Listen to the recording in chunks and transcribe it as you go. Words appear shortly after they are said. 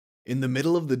In the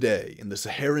middle of the day in the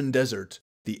Saharan desert,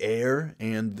 the air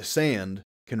and the sand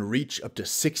can reach up to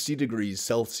 60 degrees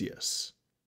Celsius.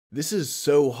 This is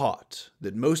so hot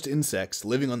that most insects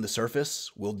living on the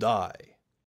surface will die.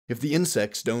 If the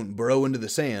insects don't burrow into the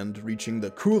sand, reaching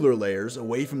the cooler layers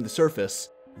away from the surface,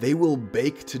 they will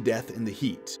bake to death in the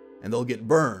heat, and they'll get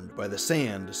burned by the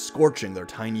sand scorching their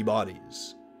tiny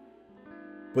bodies.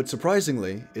 But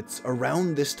surprisingly, it's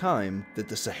around this time that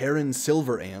the Saharan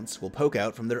silver ants will poke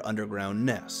out from their underground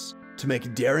nests to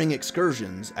make daring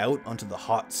excursions out onto the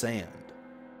hot sand.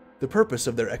 The purpose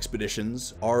of their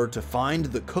expeditions are to find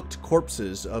the cooked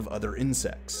corpses of other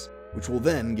insects, which will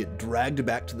then get dragged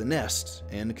back to the nest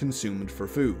and consumed for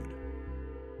food.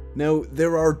 Now,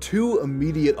 there are two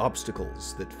immediate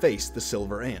obstacles that face the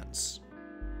silver ants.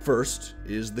 First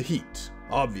is the heat.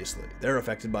 Obviously, they're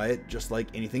affected by it just like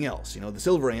anything else. The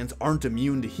silver ants aren't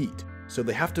immune to heat, so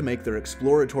they have to make their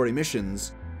exploratory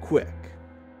missions quick.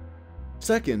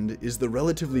 Second is the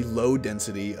relatively low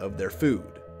density of their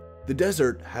food. The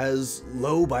desert has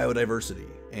low biodiversity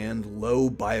and low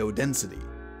biodensity,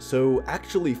 so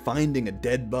actually finding a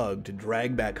dead bug to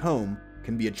drag back home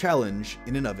can be a challenge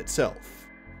in and of itself.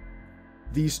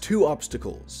 These two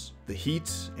obstacles, the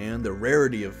heat and the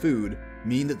rarity of food,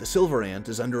 mean that the silver ant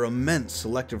is under immense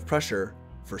selective pressure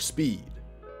for speed.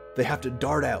 They have to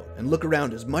dart out and look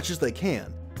around as much as they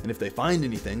can, and if they find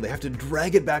anything, they have to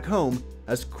drag it back home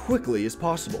as quickly as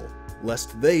possible,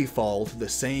 lest they fall to the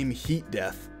same heat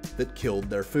death that killed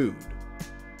their food.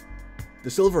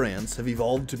 The silver ants have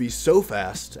evolved to be so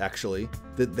fast, actually,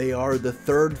 that they are the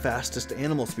third fastest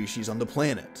animal species on the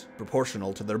planet,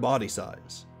 proportional to their body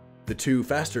size. The two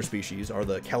faster species are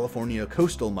the California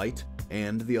coastal mite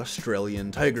and the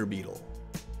Australian tiger beetle.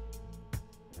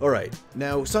 Alright,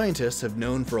 now scientists have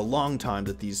known for a long time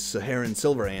that these Saharan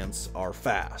silver ants are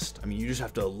fast. You just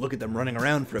have to look at them running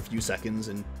around for a few seconds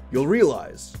and you'll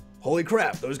realize, holy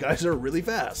crap, those guys are really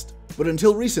fast. But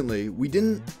until recently, we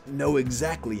didn't know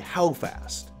exactly how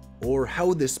fast, or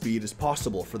how this speed is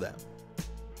possible for them.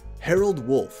 Harold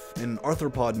Wolff, an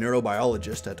arthropod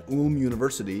neurobiologist at Ulm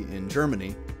University in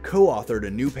Germany, co-authored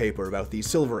a new paper about these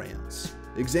silver ants,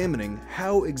 examining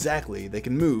how exactly they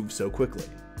can move so quickly.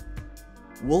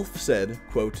 Wolff said,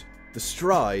 quote, "The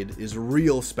stride is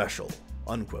real special,"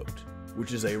 unquote,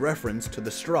 which is a reference to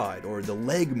the stride or the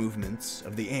leg movements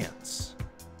of the ants.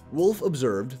 Wolff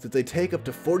observed that they take up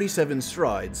to 47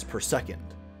 strides per second,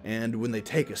 and when they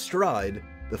take a stride,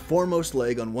 the foremost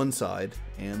leg on one side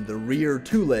and the rear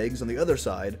two legs on the other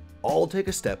side all take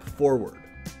a step forward.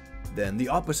 Then the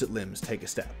opposite limbs take a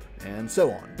step, and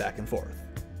so on, back and forth.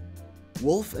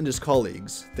 Wolff and his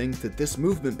colleagues think that this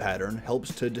movement pattern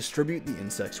helps to distribute the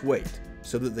insect's weight,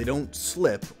 so that they don't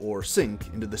slip or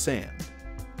sink into the sand.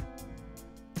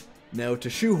 Now, to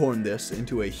shoehorn this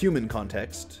into a human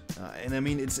context,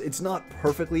 it's not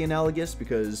perfectly analogous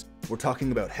because we're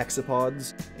talking about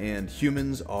hexapods, and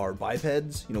humans are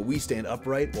bipeds. We stand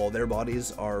upright while their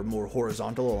bodies are more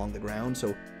horizontal along the ground,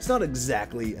 so it's not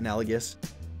exactly analogous.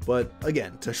 But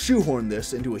again, to shoehorn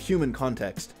this into a human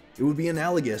context, it would be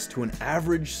analogous to an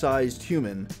average-sized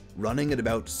human running at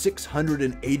about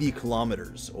 680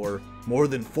 kilometers, or more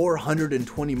than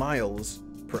 420 miles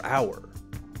per hour.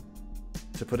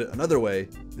 To put it another way,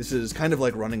 this is kind of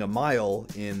like running a mile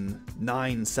in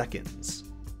 9 seconds.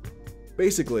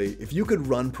 Basically, if you could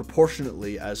run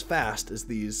proportionately as fast as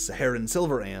these Saharan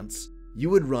silver ants, you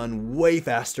would run way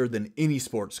faster than any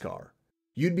sports car.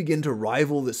 You'd begin to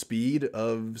rival the speed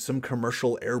of some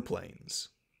commercial airplanes.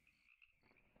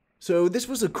 So this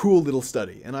was a cool little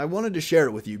study, and I wanted to share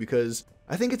it with you because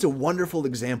I think it's a wonderful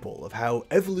example of how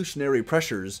evolutionary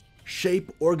pressures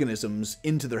shape organisms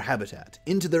into their habitat,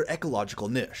 into their ecological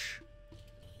niche.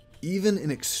 Even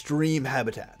in extreme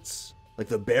habitats, like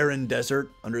the barren desert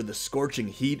under the scorching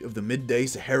heat of the midday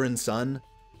Saharan sun,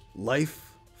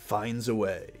 life finds a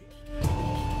way.